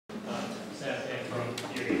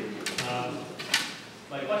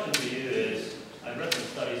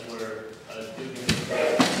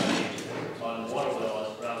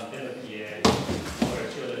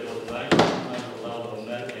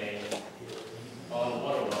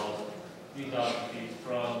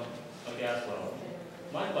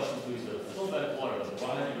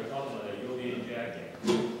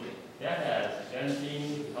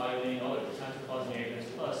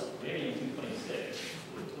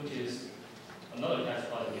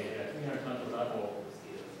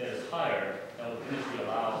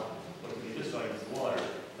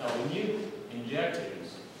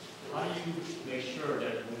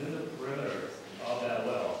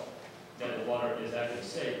is actually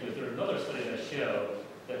safe, but there's another study that show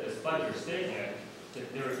that despite your statement,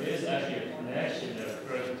 that there is actually a connection that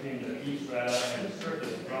occurs between the deep strata and the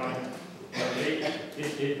surface drawing.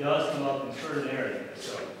 It does come up in certain areas.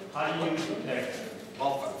 So how do you protect it?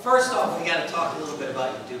 Well, first off, we got to talk a little bit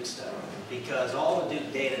about your Duke study, because all the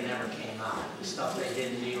Duke data never came out. The stuff they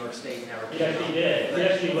did in New York State never came out. Yeah, he did. He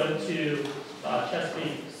actually went to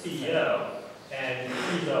Chesapeake CEO, and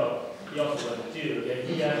he also went to Duke, and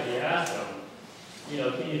he actually asked him, you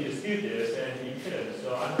know, can you dispute this? And he couldn't.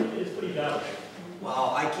 So I think it's pretty valid.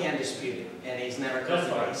 Well, I can't dispute it, and he's never come That's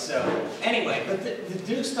to me. fine. So anyway, but the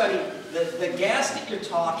Duke study, the gas that you're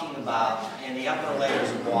talking about in the upper layers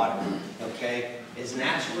of water, okay, is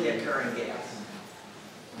naturally occurring gas.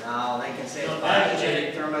 Now, they can say it's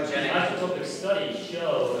biogenic, thermogenic. Isotopic studies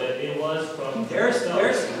show that it was from There's an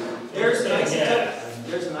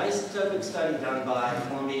isotopic study done by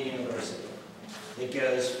Columbia University that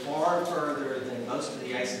goes far further than most of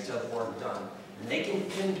the isotope work done. And they can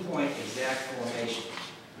pinpoint exact formation.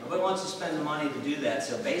 Nobody wants to spend the money to do that.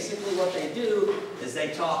 So basically what they do is they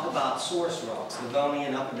talk about source rocks,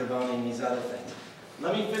 Devonian, Upper Devonian, these other things.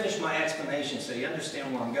 Let me finish my explanation so you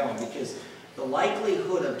understand where I'm going, because the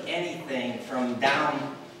likelihood of anything from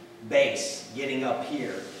down base getting up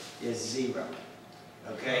here is zero.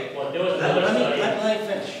 Okay? Well, there was another study. Let me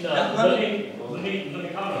finish. No, let me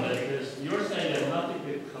comment on that, because you're saying that nothing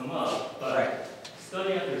could come up, but Right.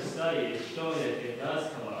 study after study is showing that it does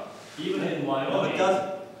come up. Even in Wyoming. No, it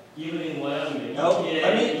doesn't. Even in Wyoming. No,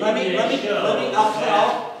 let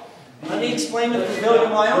me explain the Yeah,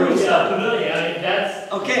 Pavilion, Wyoming stuff. Pavilion, I mean,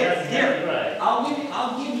 that's Okay, here. exactly right.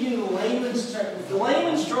 I'll give you the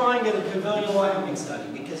layman's drawing of the Pavilion, Wyoming study,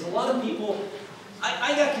 because a lot of people,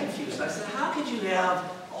 I got confused. I said, how could you have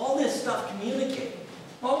all this stuff communicate?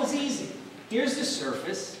 Well, it was easy. Here's the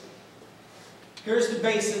surface. Here's the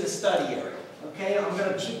base of the study area. Okay,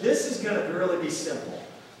 this is going to really be simple.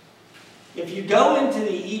 If you go into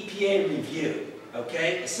the EPA review,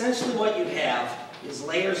 okay, essentially what you have is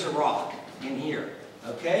layers of rock in here,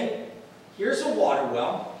 okay? Here's a water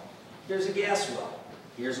well, here's a gas well,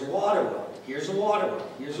 here's a water well, here's a water well,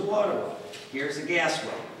 here's a water well, here's a gas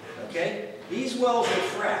well, okay? These wells are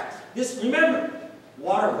fracked. Remember,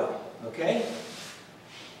 water well, okay?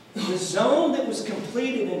 The zone that was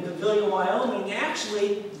completed in Pavilion, Wyoming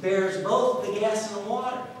actually bears both the gas and the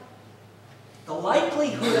water. The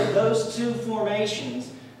likelihood of those two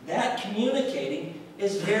formations, that communicating,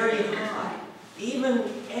 is very high. Even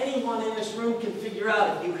anyone in this room can figure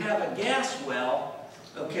out if you have a gas well,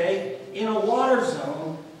 okay, in a water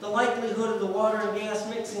zone, the likelihood of the water and gas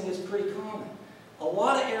mixing is pretty common. A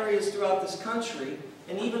lot of areas throughout this country,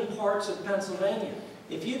 and even parts of Pennsylvania,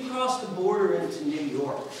 if you cross the border into New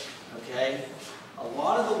York, okay, a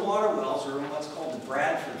lot of the water wells are in what's called the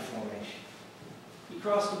Bradford Formation. You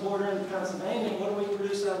cross the border into Pennsylvania, what do we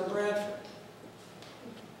produce out of Bradford?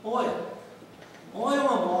 Oil.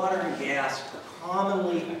 Oil and water and gas are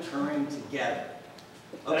commonly occurring together.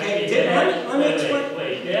 Okay, let me explain.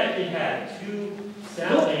 Wait, they actually had two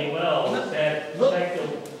sampling wells that checked the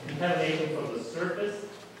contamination from the surface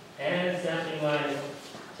and sampling lines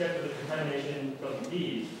checked for the contamination from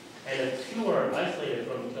these. And the two are isolated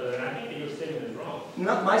from each other, and I think that your statement is wrong.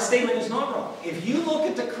 No, my statement is not wrong. If you look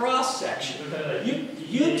at the cross-section,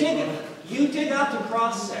 you dig out the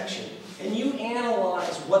cross-section, and you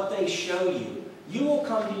analyze what they show you, you will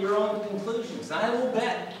come to your own conclusions. And I will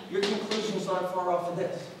bet your conclusion's not far off of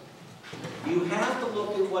this. You have to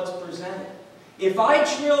look at what's presented. If I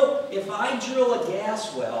drill a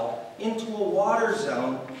gas well into a water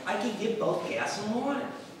zone, I can get both gas and water.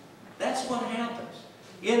 That's what happens.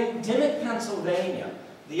 In Dimmock, Pennsylvania,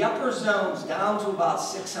 the upper zones down to about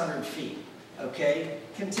 600 feet, okay,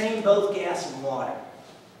 contain both gas and water.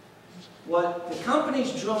 What the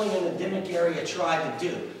companies drilling in the Dimmock area tried to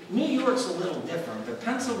do, New York's a little different, but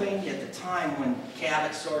Pennsylvania at the time when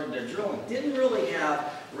Cabot started their drilling didn't really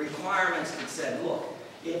have requirements that said, look,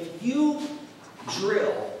 if you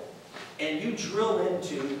drill and you drill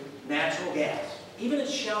into natural gas, even at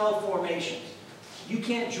shallow formations, you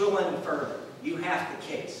can't drill any further. You have to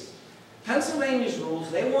case. Pennsylvania's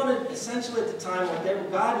rules, they wanted, essentially at the time what their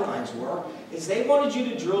guidelines were, is they wanted you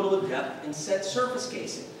to drill to a depth and set surface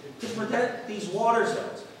casing to protect these water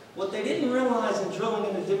zones. What they didn't realize in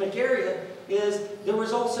drilling in the Dimmock area is there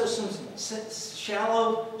was also some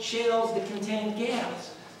shallow shales that contained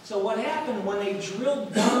gas. So what happened when they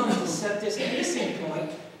drilled down to set this casing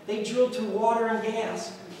point, they drilled to water and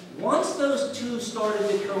gas. Once those two started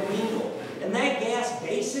to commingle, and that gas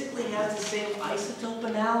basically has the same isotope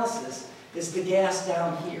analysis as the gas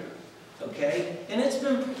down here, okay? And it's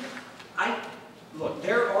been, look,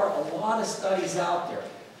 there are a lot of studies out there,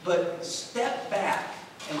 but step back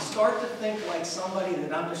and start to think like somebody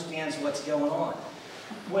that understands what's going on.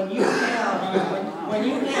 When you have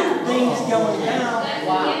things going down,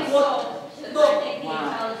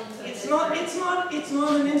 it's not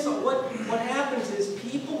an insult. What happens is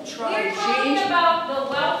people try We're to talking change. about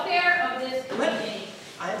the welfare of this community.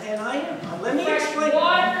 Let me explain.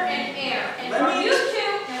 Water and air. And Let are me you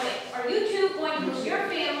two going to lose your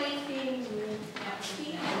family?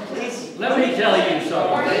 Please. Let me tell you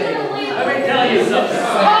something. Are you going to leave? Let me tell you something.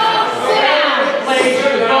 Oh,